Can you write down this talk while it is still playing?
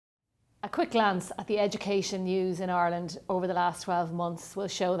A quick glance at the education news in Ireland over the last 12 months will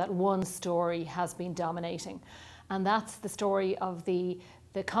show that one story has been dominating, and that's the story of the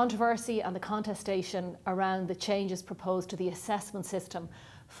controversy and the contestation around the changes proposed to the assessment system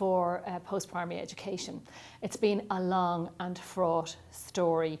for post-primary education. It's been a long and fraught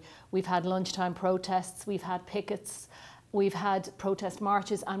story. We've had lunchtime protests, we've had pickets, we've had protest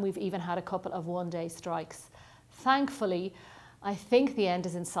marches, and we've even had a couple of one-day strikes. Thankfully, I think the end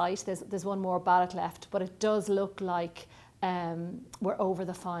is in sight. There's one more ballot left, but it does look like we're over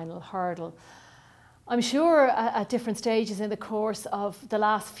the final hurdle. I'm sure at different stages in the course of the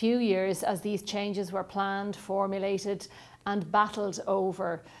last few years, as these changes were planned, formulated and battled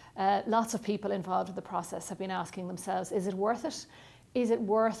over, lots of people involved in the process have been asking themselves, is it worth it? Is it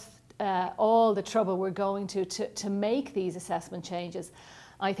worth all the trouble we're going to make these assessment changes?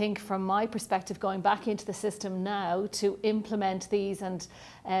 I think from my perspective, going back into the system now to implement these and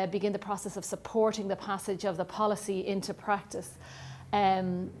begin the process of supporting the passage of the policy into practice,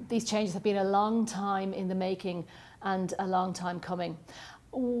 these changes have been a long time in the making and a long time coming.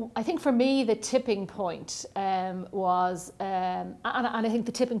 I think for me the tipping point was, and I think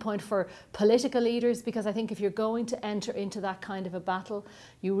the tipping point for political leaders, because I think if you're going to enter into that kind of a battle,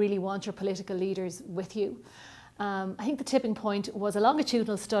 you really want your political leaders with you. I think the tipping point was a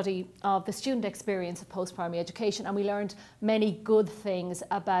longitudinal study of the student experience of post-primary education, and we learned many good things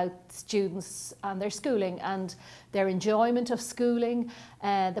about students and their schooling and their enjoyment of schooling,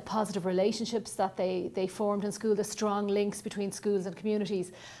 the positive relationships that they formed in school, the strong links between schools and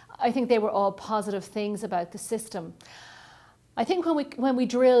communities. I think they were all positive things about the system. I think when we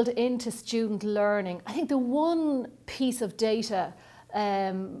drilled into student learning, I think the one piece of data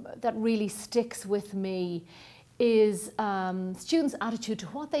that really sticks with me is students' attitude to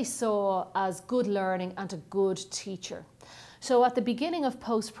what they saw as good learning and a good teacher. So at the beginning of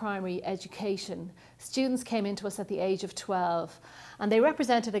post-primary education, students came into us at the age of 12, and they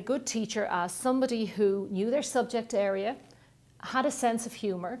represented a good teacher as somebody who knew their subject area, had a sense of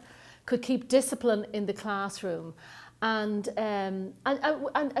humour, could keep discipline in the classroom, and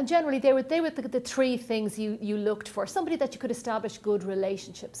generally they were the three things you looked for. Somebody that you could establish good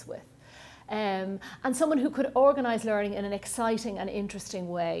relationships with. And someone who could organise learning in an exciting and interesting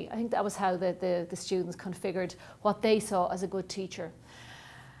way. I think that was how the students configured what they saw as a good teacher.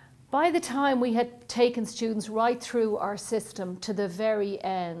 By the time we had taken students right through our system to the very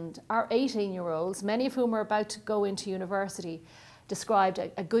end, our 18-year-olds, many of whom were about to go into university, described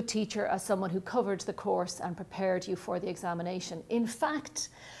a good teacher as someone who covered the course and prepared you for the examination. In fact,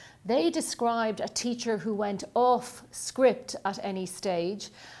 they described a teacher who went off script at any stage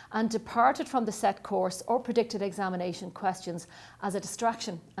and departed from the set course or predicted examination questions as a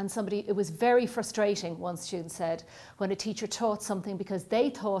distraction. And it was very frustrating, one student said, when a teacher taught something because they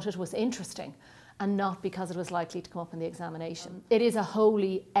thought it was interesting and not because it was likely to come up in the examination. It is a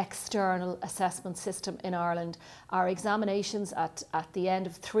wholly external assessment system in Ireland. Our examinations at the end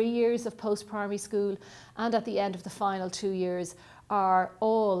of 3 years of post-primary school and at the end of the final 2 years are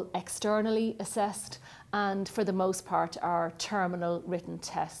all externally assessed, and for the most part are terminal written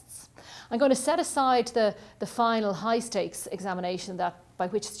tests. I'm going to set aside the final high stakes examination by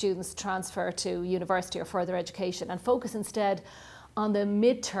which students transfer to university or further education and focus instead on the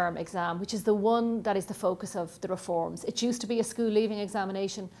mid-term exam, which is the one that is the focus of the reforms. It used to be a school leaving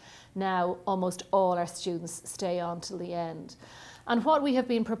examination. Now almost all our students stay on till the end. And what we have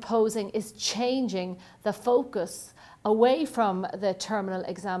been proposing is changing the focus away from the terminal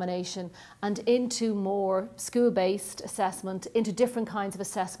examination and into more school-based assessment, into different kinds of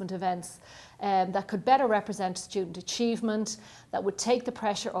assessment events that could better represent student achievement, that would take the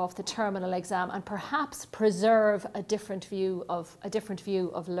pressure off the terminal exam and perhaps preserve a different view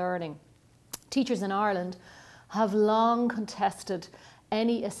of learning. Teachers in Ireland have long contested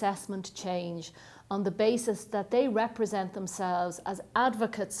any assessment change on the basis that they represent themselves as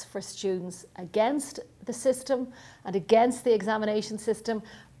advocates for students against the system and against the examination system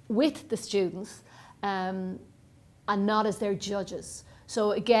with the students, and not as their judges.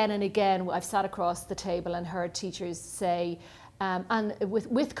 So again and again, I've sat across the table and heard teachers say, and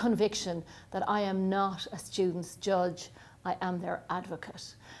with conviction, that I am not a student's judge, I am their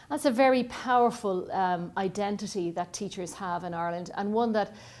advocate. That's a very powerful identity that teachers have in Ireland, and one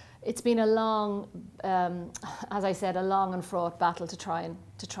that it's been a long, as I said, a long and fraught battle to try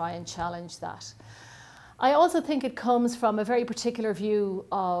and challenge that. I also think it comes from a very particular view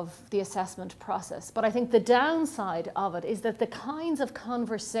of the assessment process, but I think the downside of it is that the kinds of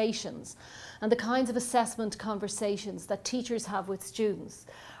conversations and the kinds of assessment conversations that teachers have with students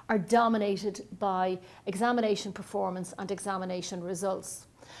are dominated by examination performance and examination results.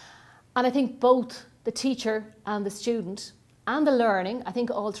 And I think both the teacher and the student and the learning, I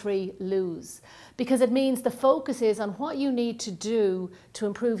think all three lose, because it means the focus is on what you need to do to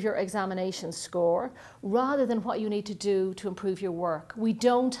improve your examination score rather than what you need to do to improve your work. We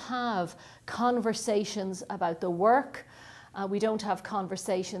don't have conversations about the work. We don't have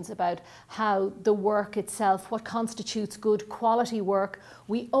conversations about how the work itself, what constitutes good quality work.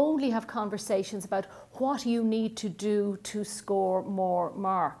 We only have conversations about what you need to do to score more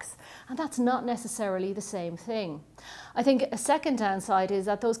marks. And that's not necessarily the same thing. I think a second downside is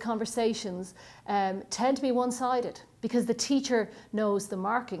that those conversations tend to be one-sided, because the teacher knows the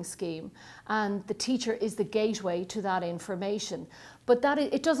marking scheme and the teacher is the gateway to that information. But that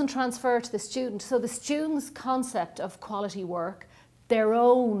it doesn't transfer to the student. So the student's concept of quality work, their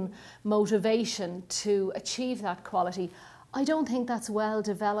own motivation to achieve that quality, I don't think that's well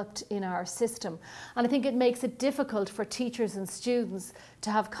developed in our system. And I think it makes it difficult for teachers and students to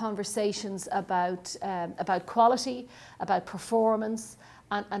have conversations about quality, about performance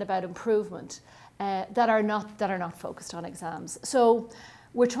and about improvement that are not focused on exams. So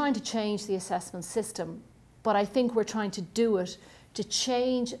we're trying to change the assessment system, but I think we're trying to do it to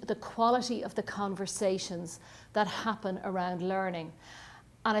change the quality of the conversations that happen around learning.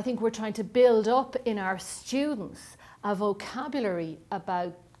 And I think we're trying to build up in our students a vocabulary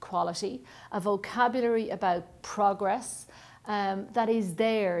about quality, a vocabulary about progress that is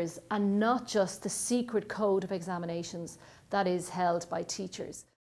theirs, and not just the secret code of examinations that is held by teachers.